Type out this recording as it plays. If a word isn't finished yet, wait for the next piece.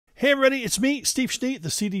Hey everybody, it's me, Steve Schnee,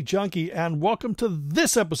 the CD Junkie, and welcome to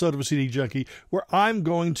this episode of a CD Junkie, where I'm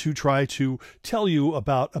going to try to tell you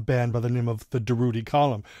about a band by the name of the DURUTTI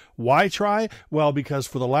Column. Why try? Well, because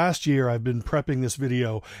for the last year I've been prepping this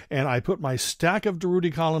video, and I put my stack of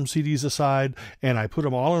DURUTTI Column CDs aside, and I put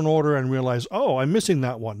them all in order and realized, oh, I'm missing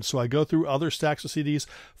that one. So I go through other stacks of CDs,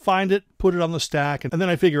 find it, put it on the stack, and then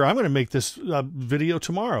I figure I'm going to make this video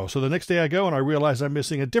tomorrow. So the next day I go and I realize I'm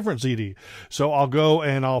missing a different CD. So I'll go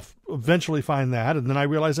and I'll eventually find that, and then I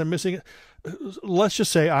realize I'm missing, let's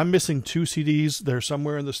just say I'm missing 2 CDs. They're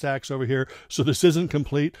somewhere in the stacks over here, so this isn't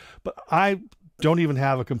complete, but I don't even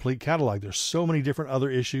have a complete catalog. There's so many different other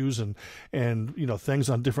issues and you know, things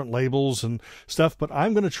on different labels and stuff, but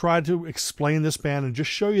I'm going to try to explain this band and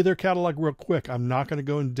just show you their catalog real quick. I'm not going to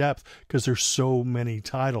go in depth because there's so many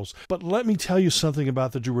titles. But let me tell you something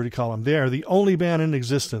about the DURUTTI Column. They are the only band in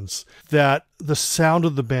existence that the sound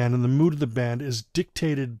of the band and the mood of the band is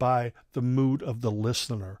dictated by the mood of the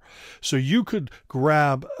listener. So you could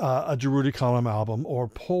grab a DURUTTI Column album or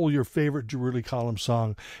pull your favorite DURUTTI Column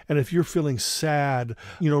song, and if you're feeling sad,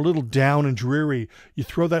 you know, a little down and dreary, you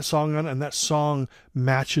throw that song on and that song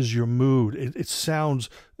matches your mood. It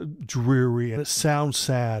sounds dreary and it sounds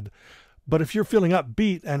sad. But if you're feeling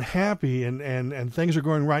upbeat and happy and things are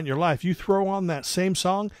going right in your life, you throw on that same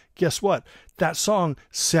song, guess what? That song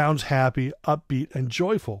sounds happy, upbeat, and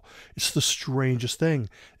joyful. It's the strangest thing.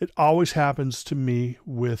 It always happens to me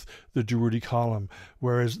with the DURUTTI Column,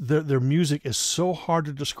 whereas their music is so hard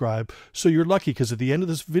to describe. So you're lucky, because at the end of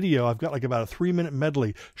this video, I've got like about a 3-minute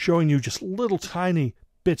medley showing you just little tiny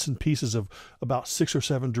bits and pieces of about 6 or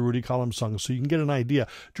 7 DURUTTI Column songs, so you can get an idea.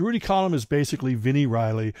 DURUTTI Column is basically Vinnie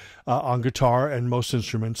Riley on guitar and most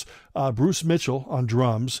instruments, Bruce Mitchell on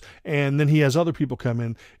drums, and then he has other people come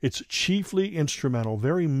in. It's chiefly instrumental,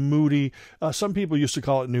 very moody. Some people used to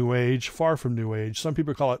call it New Age, far from New Age. Some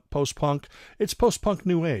people call it post-punk. It's post-punk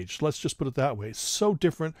New Age. Let's just put it that way. It's so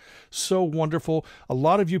different, so wonderful. A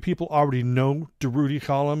lot of you people already know DURUTTI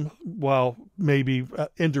Column, well, maybe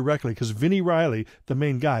indirectly, because Vinnie Riley, the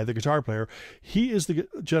main guy, the guitar player, he is the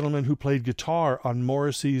gentleman who played guitar on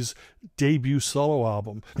Morrissey's debut solo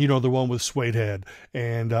album. You know, the one with Suede Head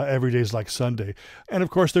and Every Day's Like Sunday. And of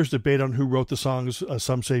course, there's debate on who wrote the songs.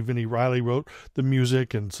 Some say Vinnie Riley wrote the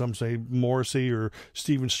music, and some say Morrissey or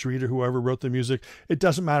Stephen Street or whoever wrote the music. It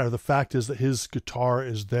doesn't matter. The fact is that his guitar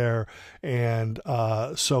is there, and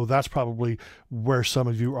so that's probably where some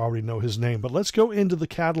of you already know his name. But let's go into the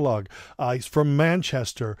catalog. He's from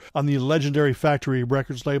Manchester on the legendary Factory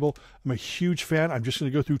Records label. I'm a huge fan. I'm just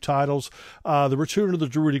going to go through titles. The Return of the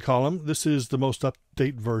DURUTTI Column. This is the most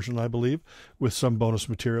up-to-date version, I believe, with some bonus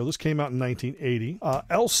material. This came out in 1980.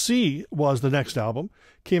 LC was the next album.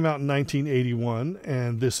 Came out in 1981,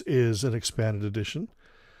 and this is an expanded edition.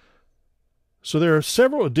 So there are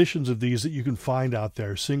several editions of these that you can find out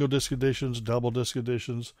there. Single disc editions, double disc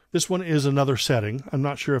editions. This one is another setting. I'm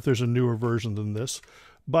not sure if there's a newer version than this,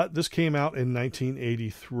 but this came out in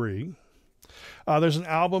 1983. There's an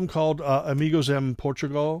album called Amigos em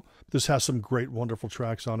Portugal. This has some great, wonderful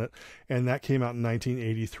tracks on it, and that came out in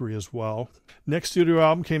 1983 as well. Next studio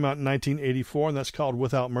album came out in 1984, and that's called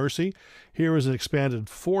Without Mercy. Here is an expanded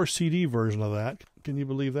 4-CD version of that. Can you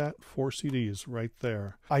believe that? 4 CDs right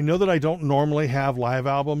there. I know that I don't normally have live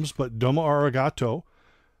albums, but Domo Arigato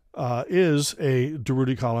is a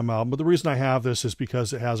DURUTTI Column album, but the reason I have this is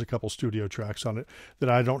because it has a couple studio tracks on it that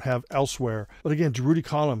I don't have elsewhere. But again, DURUTTI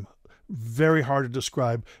Column, very hard to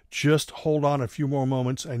describe. Just hold on a few more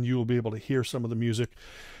moments and you will be able to hear some of the music.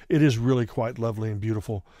 It is really quite lovely and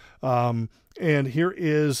beautiful. And here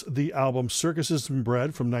is the album Circuses and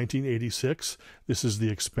Bread from 1986. This is the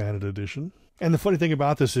expanded edition. And the funny thing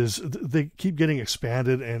about this is they keep getting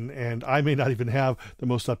expanded, and I may not even have the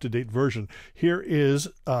most up-to-date version. Here is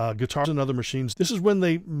Guitars and Other Machines. This is when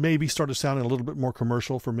they maybe started sounding a little bit more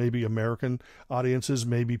commercial for maybe American audiences,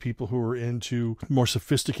 maybe people who are into more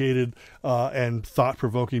sophisticated and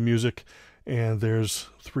thought-provoking music. And there's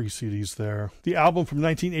 3 CDs there. The album from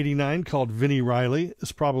 1989 called Vinnie Riley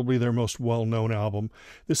is probably their most well-known album.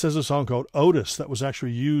 This has a song called Otis that was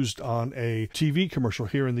actually used on a TV commercial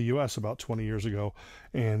here in the U.S. about 20 years ago.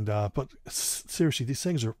 And but seriously, these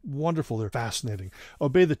things are wonderful. They're fascinating.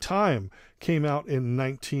 Obey the Time came out in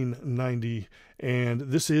 1990, and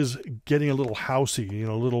this is getting a little housey, you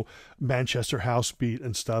know, a little Manchester house beat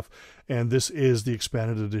and stuff. And this is the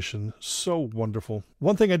expanded edition. So wonderful.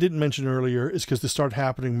 One thing I didn't mention earlier is because this started happening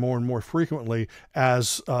happening more and more frequently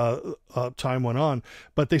as time went on,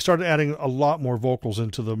 but they started adding a lot more vocals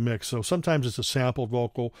into the mix. So sometimes it's a sampled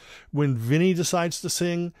vocal. When Vinny decides to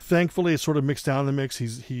sing, thankfully it's sort of mixed down in the mix.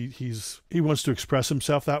 He wants to express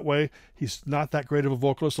himself that way. He's not that great of a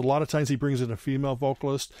vocalist. A lot of times he brings in a female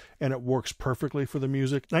vocalist, and it works perfectly for the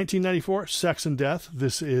music. 1994, Sex and Death.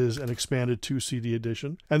 This is an expanded 2-CD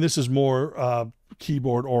edition, and this is more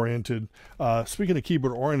keyboard oriented. Speaking of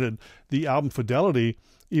keyboard oriented, the album Fidelity,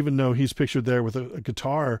 even though he's pictured there with a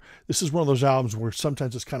guitar, this is one of those albums where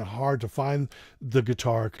sometimes it's kind of hard to find the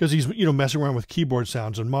guitar because he's, messing around with keyboard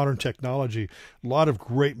sounds and modern technology, a lot of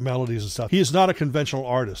great melodies and stuff. He is not a conventional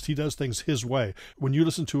artist. He does things his way. When you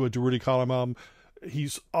listen to a DURUTTI COLUMN album,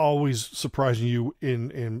 he's always surprising you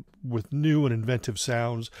with new and inventive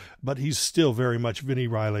sounds, but he's still very much Vinnie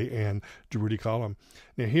Riley and DURUTTI COLUMN.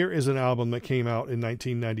 Now, here is an album that came out in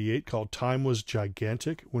 1998 called Time Was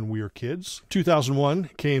Gigantic When We Were Kids.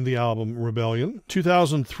 2001 came the album Rebellion.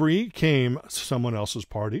 2003 came Someone Else's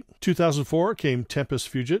Party. 2004 came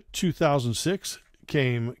Tempest Fugit. 2006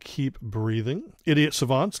 came Keep Breathing. Idiot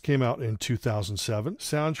Savants came out in 2007.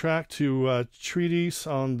 Soundtrack to Treatise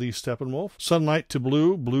on the Steppenwolf. Sunlight to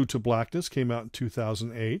Blue, Blue to Blackness came out in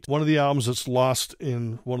 2008. One of the albums that's lost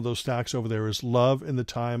in one of those stacks over there is Love in the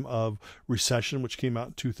Time of Recession, which came out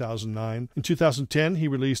in 2009. In 2010, he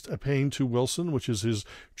released A Pain to Wilson, which is his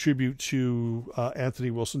tribute to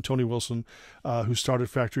Tony Wilson, who started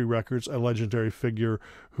Factory Records, a legendary figure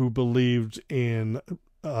who believed in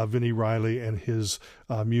Vinnie Riley and his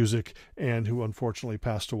music, and who unfortunately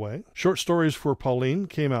passed away. Short Stories for Pauline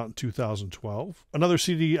came out in 2012. Another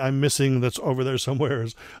CD I'm missing that's over there somewhere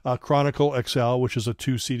is Chronicle XL, which is a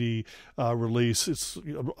 2-CD release. It's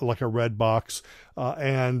like a red box.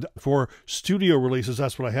 And for studio releases,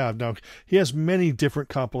 that's what I have. Now, he has many different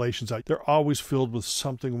compilations out. They're always filled with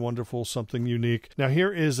something wonderful, something unique. Now,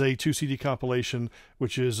 here is a 2-CD compilation,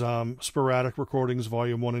 which is Sporadic Recordings,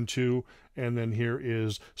 Volume 1 and 2, and then here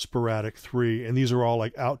is Sporadic 3. And these are all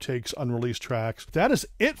like outtakes, unreleased tracks. That is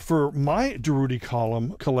it for my DURUTTI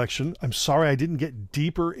COLUMN collection. I'm sorry I didn't get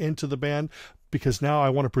deeper into the band, because now I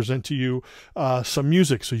want to present to you some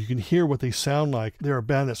music so you can hear what they sound like. They're a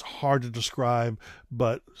band that's hard to describe,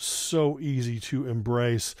 but so easy to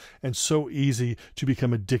embrace and so easy to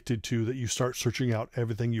become addicted to that you start searching out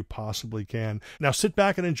everything you possibly can. Now sit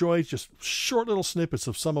back and enjoy just short little snippets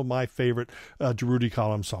of some of my favorite DURUTTI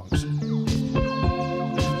COLUMN songs.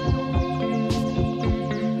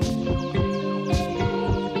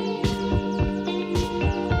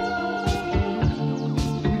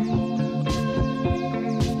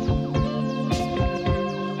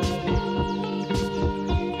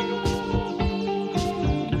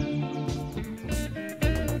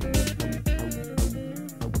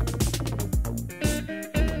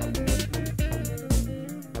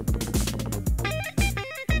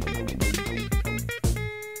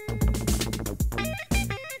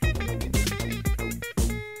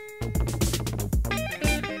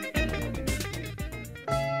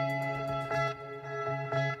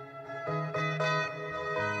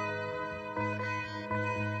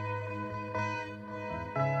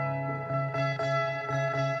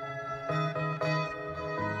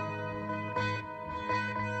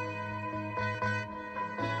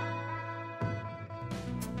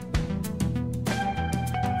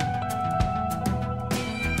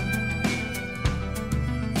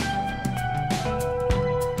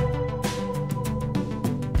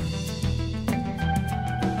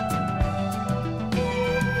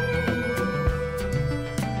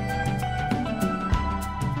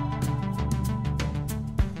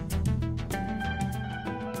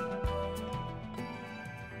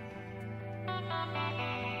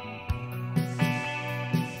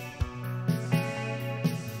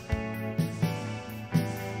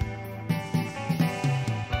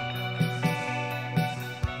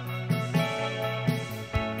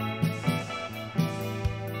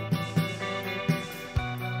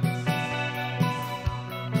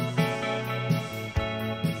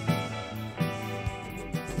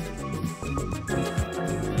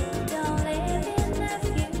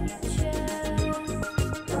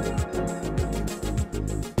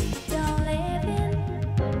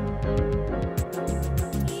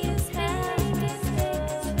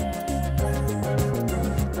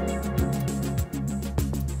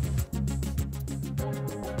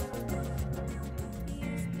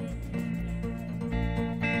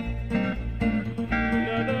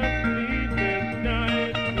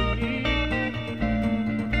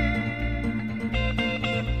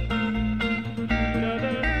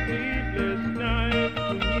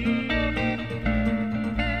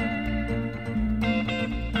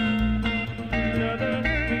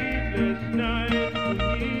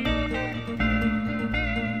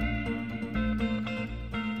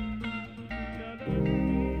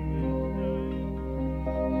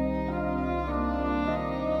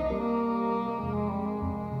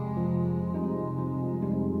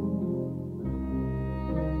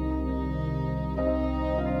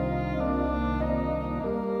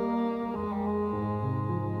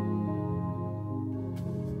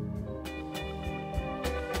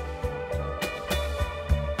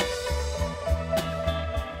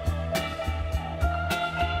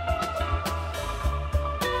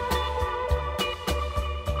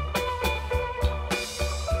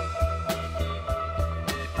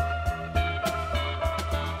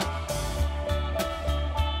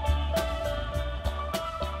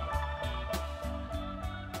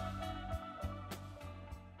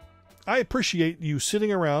 I appreciate you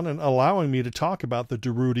sitting around and allowing me to talk about the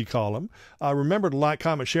DURUTTI column. Remember to like,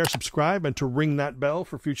 comment, share, subscribe, and to ring that bell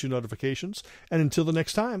for future notifications. And until the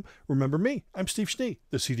next time, remember me. I'm Steve Schnee,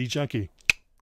 the CD Junkie.